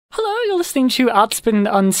listening to Artspin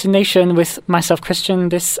on Sin Nation with myself, Christian,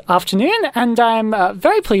 this afternoon, and I'm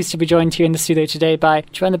very pleased to be joined here in the studio today by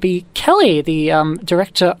Johanna B. Kelly, the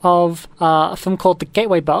director of a film called The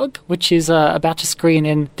Gateway Bug, which is about to screen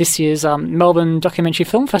in this year's Melbourne Documentary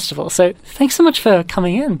Film Festival. So thanks so much for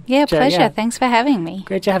coming in. Yeah, pleasure. Yeah. Thanks for having me.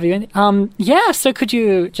 Great to have you in. So could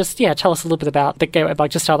you just tell us a little bit about The Gateway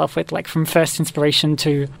Bug, just start off with, like, from first inspiration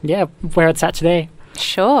to where it's at today?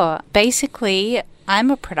 Sure. Basically,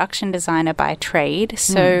 I'm a production designer by trade,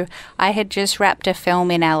 so I had just wrapped a film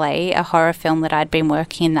in LA, a horror film that I'd been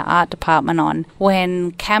working in the art department on,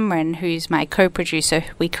 when Cameron, who's my co-producer,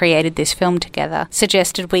 we created this film together,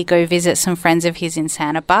 suggested we go visit some friends of his in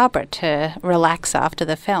Santa Barbara to relax after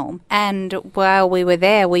the film. And while we were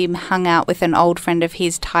there, we hung out with an old friend of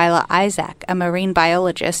his, Tyler Isaac, a marine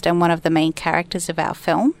biologist and one of the main characters of our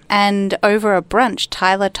film. And over a brunch,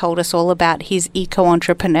 Tyler told us all about his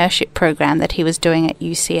eco-entrepreneurship program that he was doing at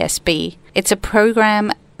UCSB. It's a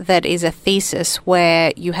program that is a thesis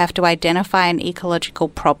where you have to identify an ecological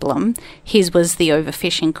problem. His was the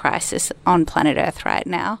overfishing crisis on planet Earth right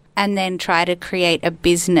now, and then try to create a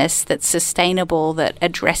business that's sustainable that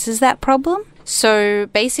addresses that problem. So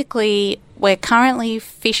basically, we're currently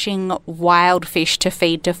fishing wild fish to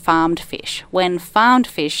feed to farmed fish, when farmed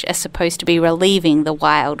fish are supposed to be relieving the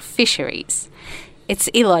wild fisheries. It's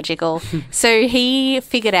illogical. So he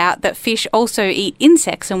figured out that fish also eat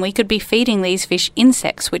insects, and we could be feeding these fish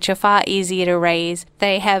insects, which are far easier to raise.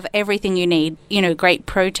 They have everything you need, great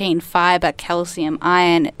protein, fiber, calcium,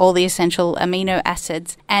 iron, all the essential amino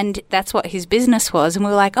acids. And that's what his business was. And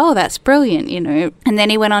we were like, oh, that's brilliant, And then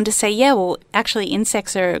he went on to say, actually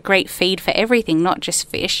insects are a great feed for everything, not just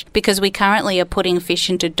fish, because we currently are putting fish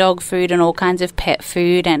into dog food and all kinds of pet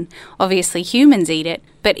food, and obviously humans eat it.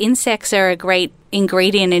 But insects are a great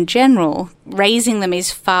ingredient in general. Raising them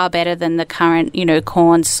is far better than the current,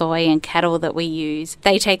 corn, soy and cattle that we use.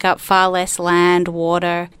 They take up far less land,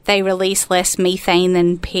 water. They release less methane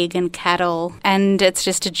than pig and cattle. And it's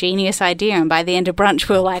just a genius idea. And by the end of brunch,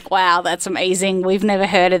 we were like, wow, that's amazing. We've never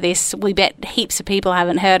heard of this. We bet heaps of people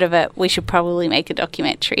haven't heard of it. We should probably make a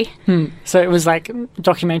documentary. So it was like,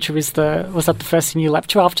 documentary was that the first thing you leapt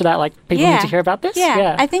to after that? Like, people need to hear about this?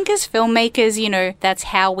 Yeah. I think as filmmakers, that's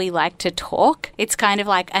how we like to talk. It's kind of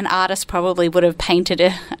like an artist probably would have painted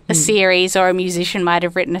a series, or a musician might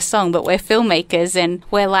have written a song, but we're filmmakers and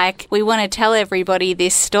we're like, we want to tell everybody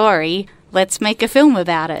this story. Let's make a film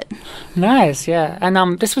about it. Nice, yeah.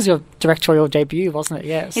 And this was your directorial debut, wasn't it?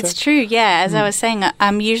 Yeah. It's true, yeah. As I was saying,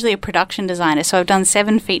 I'm usually a production designer, so I've done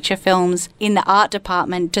 7 feature films in the art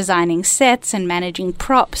department, designing sets and managing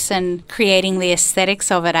props and creating the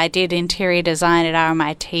aesthetics of it. I did interior design at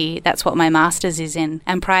RMIT. That's what my master's is in.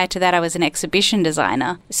 And prior to that, I was an exhibition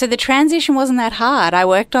designer. So the transition wasn't that hard. I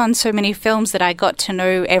worked on so many films that I got to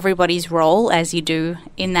know everybody's role, as you do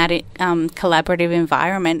in that collaborative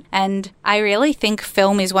environment. And I really think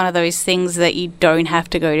film is one of those things that you don't have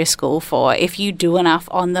to go to school for. If you do enough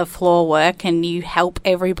on-the-floor work and you help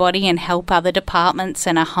everybody and help other departments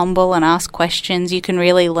and are humble and ask questions, you can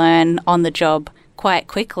really learn on the job quite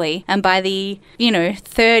quickly. And by the,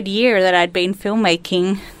 3rd year that I'd been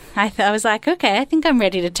filmmaking, I was like, okay, I think I'm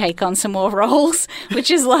ready to take on some more roles,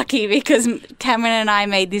 which is lucky because Cameron and I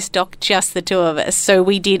made this doc just the two of us. So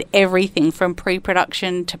we did everything from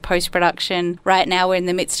pre-production to post-production. Right now we're in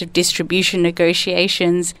the midst of distribution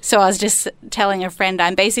negotiations. So I was just telling a friend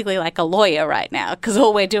I'm basically like a lawyer right now because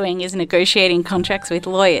all we're doing is negotiating contracts with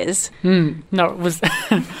lawyers. No, it was...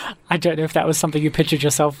 I don't know if that was something you pictured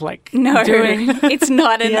yourself doing. It's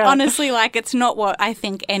not. And honestly, it's not what I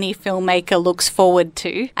think any filmmaker looks forward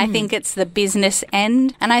to. I think it's the business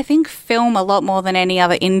end. And I think film, a lot more than any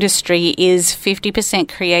other industry, is 50%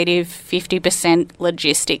 creative, 50%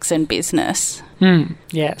 logistics and business.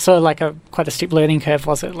 Yeah, so quite a steep learning curve,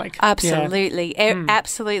 was it? Absolutely.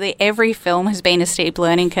 Absolutely. Every film has been a steep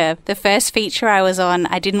learning curve. The first feature I was on,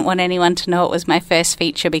 I didn't want anyone to know it was my first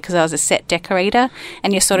feature because I was a set decorator,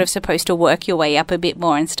 and you're sort of supposed to work your way up a bit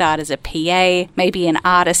more and start as a PA, maybe an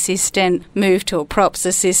art assistant, move to a props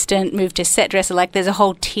assistant, move to set dresser. There's a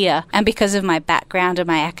whole tier. And because of my background and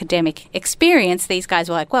my academic experience, these guys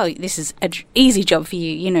were like, well, this is an easy job for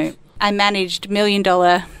you, I managed $1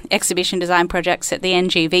 million exhibition design projects at the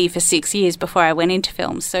NGV for 6 years before I went into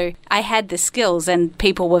film. So I had the skills and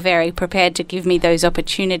people were very prepared to give me those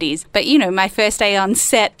opportunities. But, my first day on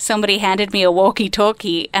set, somebody handed me a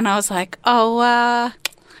walkie-talkie and I was like,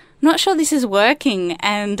 not sure this is working.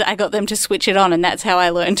 And I got them to switch it on, and that's how I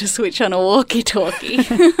learned to switch on a walkie-talkie.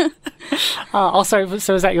 Also,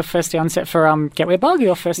 so was that your first day on set for Gateway Bug, or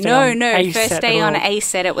your first day on A set? First day on A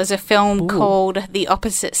set. It was a film called The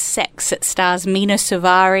Opposite Sex. It stars Mina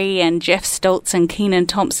Suvari and Jeff Stoltz and Kenan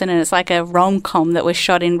Thompson, and it's like a rom-com that was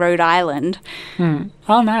shot in Rhode Island.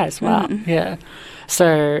 Oh, nice. Wow. Yeah.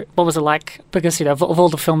 So what was it like? Because, of all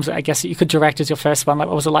the films that I guess that you could direct as your first one, like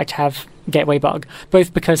what was it like to have Gateway Bug?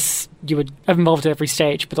 Both because you were involved at every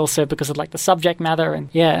stage, but also because of like the subject matter and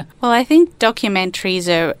yeah. Well, I think documentaries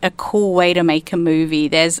are a cool way to make a movie.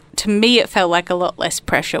 To me, it felt like a lot less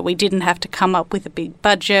pressure. We didn't have to come up with a big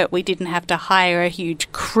budget. We didn't have to hire a huge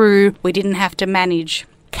crew. We didn't have to manage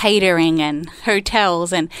catering and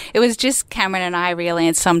hotels, and it was just Cameron and I really,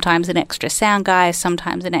 and sometimes an extra sound guy,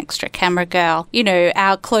 sometimes an extra camera girl.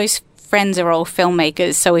 Our close friends are all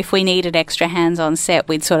filmmakers, so if we needed extra hands on set,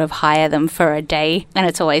 we'd sort of hire them for a day, and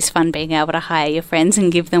it's always fun being able to hire your friends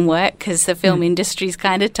and give them work because the film industry's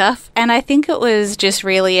kind of tough. And I think it was just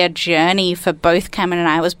really a journey for both Cameron and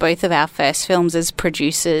I. It was both of our first films as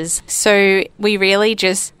producers, so we really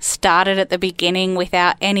just started at the beginning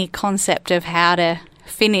without any concept of how to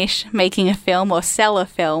finish making a film or sell a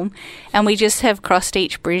film, and we just have crossed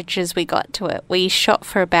each bridge as we got to it. We shot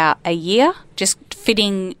for about a year, just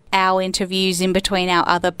fitting our interviews in between our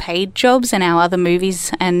other paid jobs and our other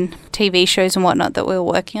movies and TV shows and whatnot that we were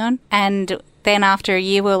working on. And then after a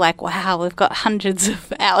year, we were like, wow, we've got hundreds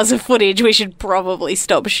of hours of footage. We should probably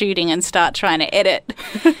stop shooting and start trying to edit.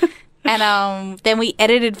 And then we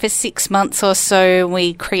edited for 6 months or so.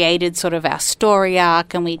 We created sort of our story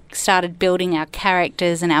arc, and we started building our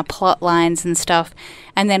characters and our plot lines and stuff.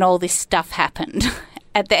 And then all this stuff happened.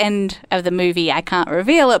 At the end of the movie, I can't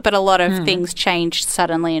reveal it, but a lot of things changed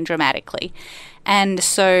suddenly and dramatically. And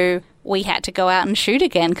so we had to go out and shoot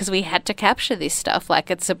again because we had to capture this stuff. Like,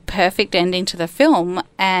 it's a perfect ending to the film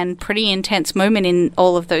and pretty intense moment in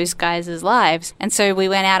all of those guys' lives. And so we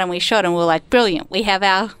went out and we shot, and we were like, brilliant, we have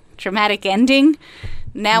our dramatic ending.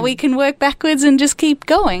 Now we can work backwards and just keep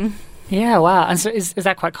going. Yeah, wow. And so is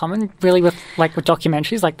that quite common, really, with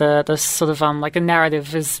documentaries? Like the sort of like the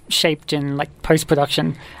narrative is shaped in like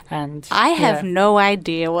post-production, and I have no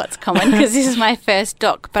idea what's common because this is my first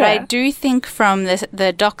doc. But I do think from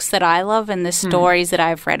the docs that I love and the stories that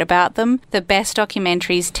I've read about them, the best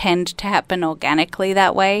documentaries tend to happen organically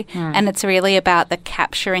that way, and it's really about the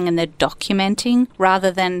capturing and the documenting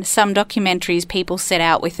rather than some documentaries people set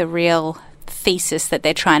out with a real thesis that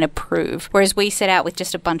they're trying to prove, whereas we set out with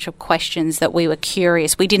just a bunch of questions that we were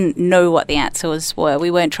curious. We didn't know what the answers were.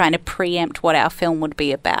 We weren't trying to preempt what our film would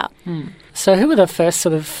be about. So who were the first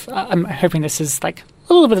sort of I'm hoping this is like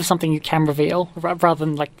a little bit of something you can reveal rather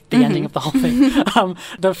than like the ending of the whole thing.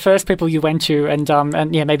 The first people you went to, and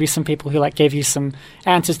yeah, maybe some people who like gave you some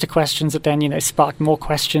answers to questions that then sparked more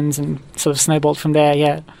questions and sort of snowballed from there.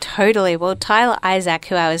 Yeah, totally. Well, Tyler Isaac,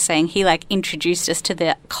 who I was saying, he like introduced us to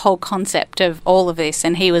the whole concept of all of this,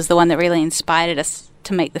 and he was the one that really inspired us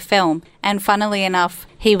to make the film. And funnily enough,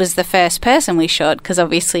 he was the first person we shot because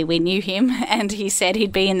obviously we knew him, and he said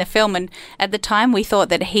he'd be in the film. And at the time we thought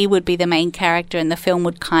that he would be the main character and the film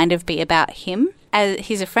would kind of be about him.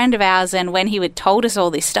 He's a friend of ours, and when he had told us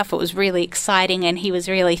all this stuff, it was really exciting and he was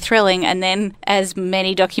really thrilling. And then, as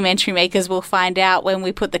many documentary makers will find out, when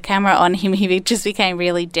we put the camera on him, he just became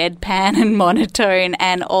really deadpan and monotone,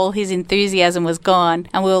 and all his enthusiasm was gone.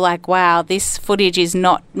 And we were like, wow, this footage is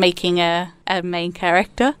not making a main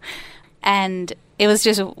character. And it was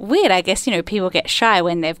just weird. I guess, people get shy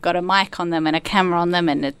when they've got a mic on them and a camera on them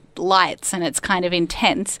and it lights and it's kind of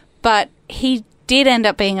intense. But he did end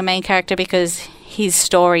up being a main character because his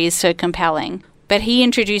story is so compelling. But he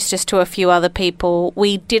introduced us to a few other people.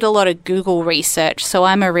 We did a lot of Google research, so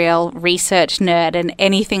I'm a real research nerd, and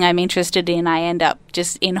anything I'm interested in, I end up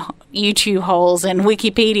just in YouTube holes and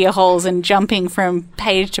Wikipedia holes and jumping from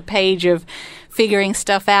page to page of figuring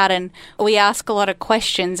stuff out. And we ask a lot of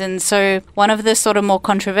questions, and so one of the sort of more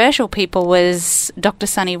controversial people was Dr.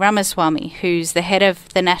 Sunny Ramaswamy, who's the head of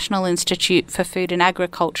the National Institute for Food and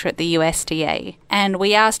Agriculture at the USDA. And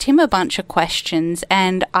we asked him a bunch of questions,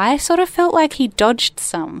 and I sort of felt like he dodged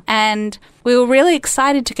some. And we were really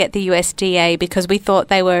excited to get the USDA because we thought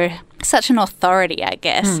they were such an authority, I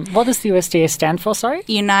guess. What does the USDA stand for, sorry?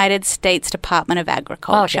 United States Department of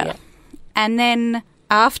Agriculture. Oh, okay, yeah. And then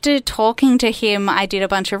after talking to him, I did a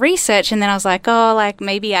bunch of research, and then I was like,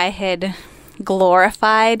 maybe I had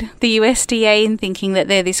glorified the USDA in thinking that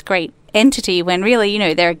they're this great entity when really,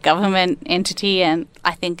 they're a government entity, and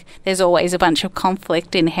I think there's always a bunch of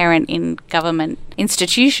conflict inherent in government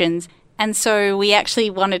institutions. And so we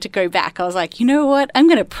actually wanted to go back. I was like, you know what? I'm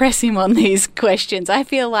going to press him on these questions. I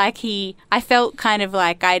felt kind of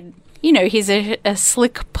like he's a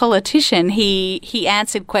slick politician. He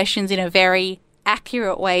answered questions in a very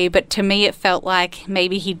accurate way, but to me it felt like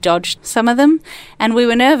maybe he dodged some of them. And we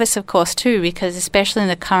were nervous, of course, too, because especially in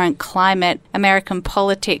the current climate, American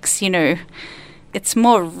politics, it's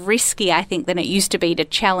more risky, I think, than it used to be to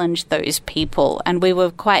challenge those people. And we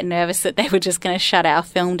were quite nervous that they were just going to shut our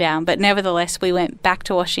film down. But nevertheless, we went back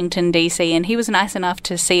to Washington, D.C., and he was nice enough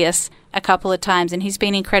to see us a couple of times, and he's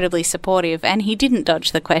been incredibly supportive, and he didn't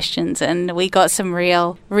dodge the questions, and we got some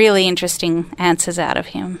really interesting answers out of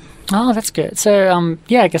him. Oh, that's good. So,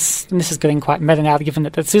 I guess, and this is getting quite meta now, given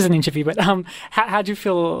that this is an interview, but how do you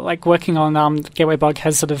feel like working on Gateway Bug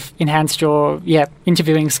has sort of enhanced your,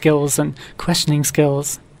 interviewing skills and questioning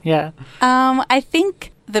skills? Yeah. I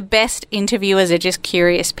think the best interviewers are just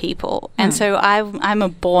curious people. And so I'm a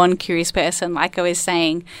born curious person, like I was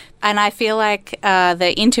saying. And I feel like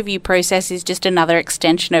the interview process is just another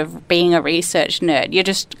extension of being a research nerd. You're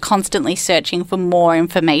just constantly searching for more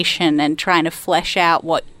information and trying to flesh out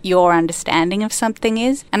what your understanding of something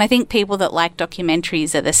is. And I think people that like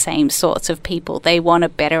documentaries are the same sorts of people. They want a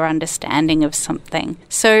better understanding of something.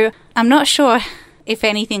 So I'm not sure if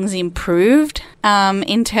anything's improved.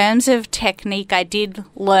 In terms of technique, I did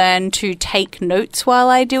learn to take notes while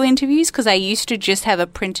I do interviews, because I used to just have a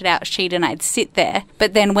printed out sheet and I'd sit there.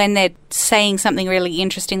 But then when they're saying something really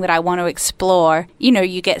interesting that I want to explore,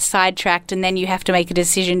 you get sidetracked, and then you have to make a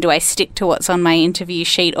decision. Do I stick to what's on my interview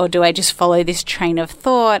sheet, or do I just follow this train of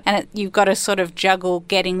thought? And you've got to sort of juggle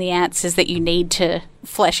getting the answers that you need to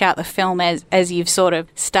flesh out the film as you've sort of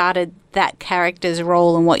started that character's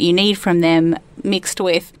role and what you need from them mixed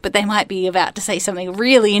with, but they might be about to say something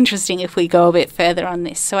really interesting if we go a bit further on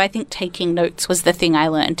this. So I think taking notes was the thing I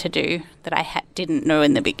learned to do that I didn't know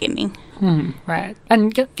in the beginning. Right.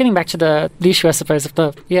 And getting back to the issue, I suppose, of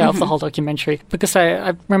the whole documentary, because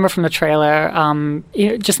I remember from the trailer,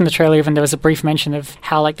 just in the trailer even, there was a brief mention of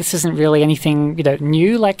how, like, this isn't really anything,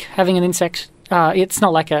 new, like having an insect. It's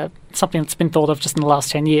not like something that's been thought of just in the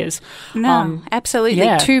last 10 years. No, absolutely.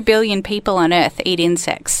 2 billion people on Earth eat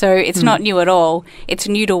insects, so it's not new at all. It's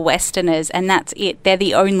new to Westerners, and that's it. They're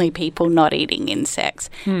the only people not eating insects.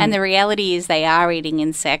 And the reality is they are eating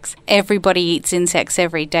insects. Everybody eats insects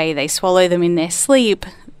every day. They swallow them in their sleep.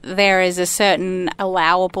 There is a certain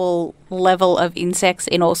allowable level of insects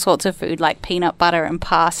in all sorts of food, like peanut butter and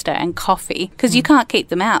pasta and coffee, because you can't keep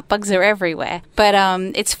them out. Bugs are everywhere. But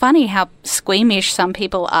it's funny how squeamish some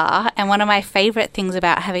people are. And one of my favourite things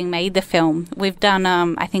about having made the film, we've done,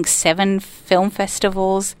 I think, 7 film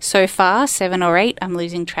festivals so far, 7 or 8. I'm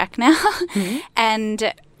losing track now.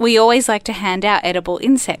 And we always like to hand out edible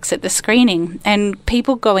insects at the screening, and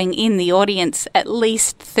people going in the audience, at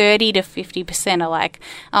least 30 to 50% are like,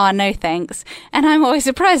 oh, no thanks. And I'm always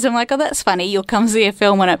surprised. I'm like, oh, that's funny. You'll come see a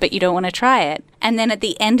film on it, but you don't want to try it. And then at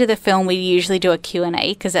the end of the film, we usually do a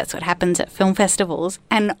Q&A, because that's what happens at film festivals.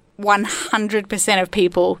 And 100% of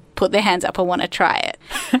people put their hands up and want to try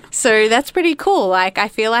it. So that's pretty cool. Like, I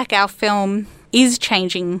feel like our film is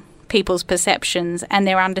changing people's perceptions and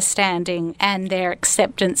their understanding and their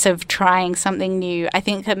acceptance of trying something new. I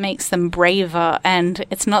think that makes them braver, and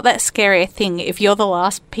it's not that scary a thing if you're the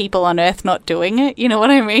last people on Earth not doing it. You know what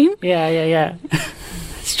I mean? Yeah.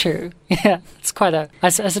 It's true. Yeah, it's quite I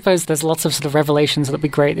suppose there's lots of sort of revelations that would be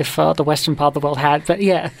great if the Western part of the world had, but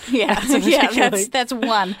that's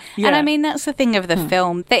one. Yeah. And I mean, that's the thing of the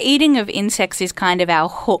film. The eating of insects is kind of our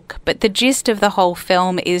hook, but the gist of the whole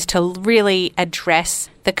film is to really address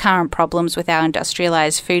the current problems with our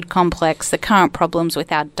industrialized food complex, the current problems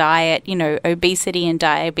with our diet. Obesity and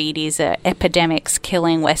diabetes are epidemics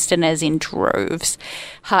killing Westerners in droves.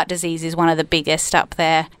 Heart disease is one of the biggest up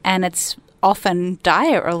there, and it's often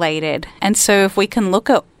diet related. And so if we can look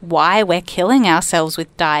at why we're killing ourselves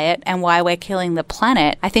with diet and why we're killing the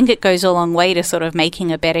planet, I think it goes a long way to sort of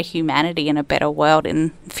making a better humanity and a better world in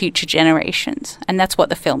future generations. And that's what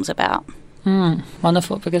the film's about.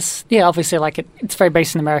 Wonderful, because obviously, like it's very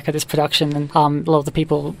based in America, this production, and a lot of the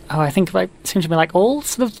people I think seem to be like all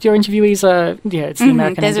sort of your interviewees are it's the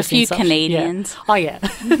American. There's a few Canadians. Yeah.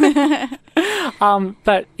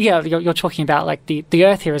 But you're talking about like the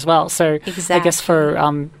Earth here as well. So exactly. I guess for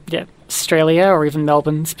Australia or even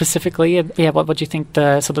Melbourne specifically, what do you think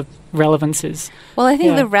the sort of relevance is? Well, I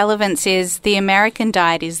think the relevance is the American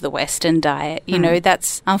diet is the Western diet.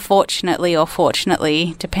 That's unfortunately or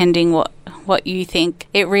fortunately, depending what you think,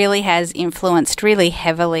 it really has influenced really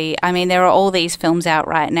heavily. I mean, there are all these films out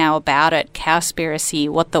right now about it, Cowspiracy,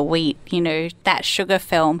 What the Wheat, that sugar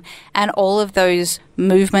film, and all of those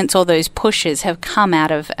movements or those pushes have come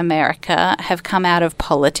out of America, have come out of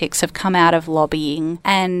politics, have come out of lobbying,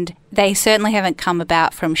 and they certainly haven't come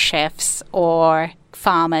about from chefs or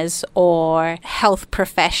farmers or health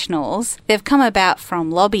professionals. They've come about from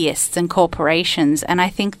lobbyists and corporations, and I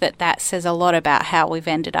think that that says a lot about how we've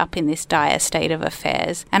ended up in this dire state of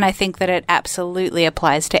affairs, and I think that it absolutely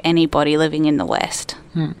applies to anybody living in the West.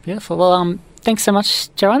 Beautiful. Well, thanks so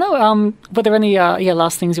much, Johanna. Were there any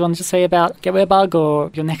last things you wanted to say about Get Where Bug or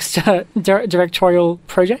your next directorial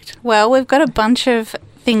project? Well, we've got a bunch of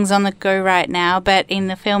things on the go right now, but in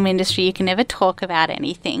the film industry you can never talk about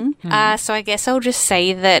anything. So I guess I'll just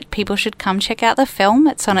say that people should come check out the film.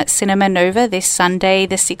 It's on at Cinema Nova this Sunday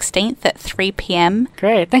the 16th at 3 p.m.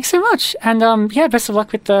 Great, thanks so much. And best of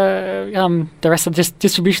luck with the rest of this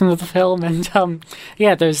distribution of the film. And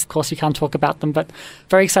those, of course, you can't talk about them, but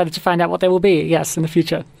very excited to find out what they will be, yes, in the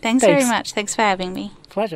future. Thanks very much. Thanks for having me.